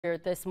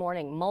This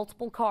morning,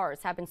 multiple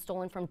cars have been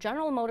stolen from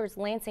General Motors'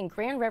 Lansing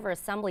Grand River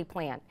Assembly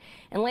plant.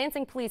 And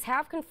Lansing police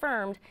have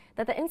confirmed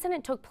that the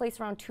incident took place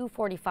around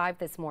 2:45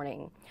 this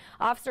morning.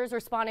 Officers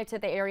responded to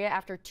the area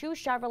after two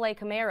Chevrolet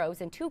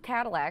Camaros and two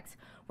Cadillacs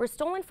were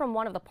stolen from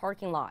one of the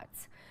parking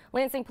lots.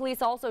 Lansing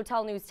police also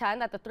tell News 10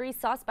 that the three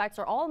suspects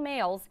are all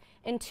males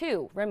and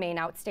two remain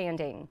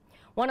outstanding.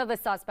 One of the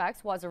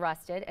suspects was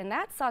arrested, and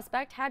that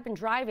suspect had been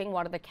driving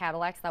one of the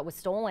Cadillacs that was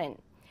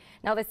stolen.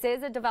 Now, this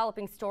is a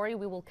developing story.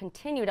 We will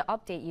continue to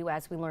update you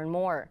as we learn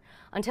more.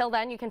 Until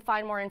then, you can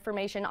find more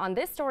information on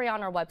this story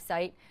on our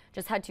website.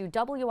 Just head to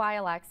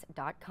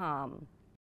WILX.com.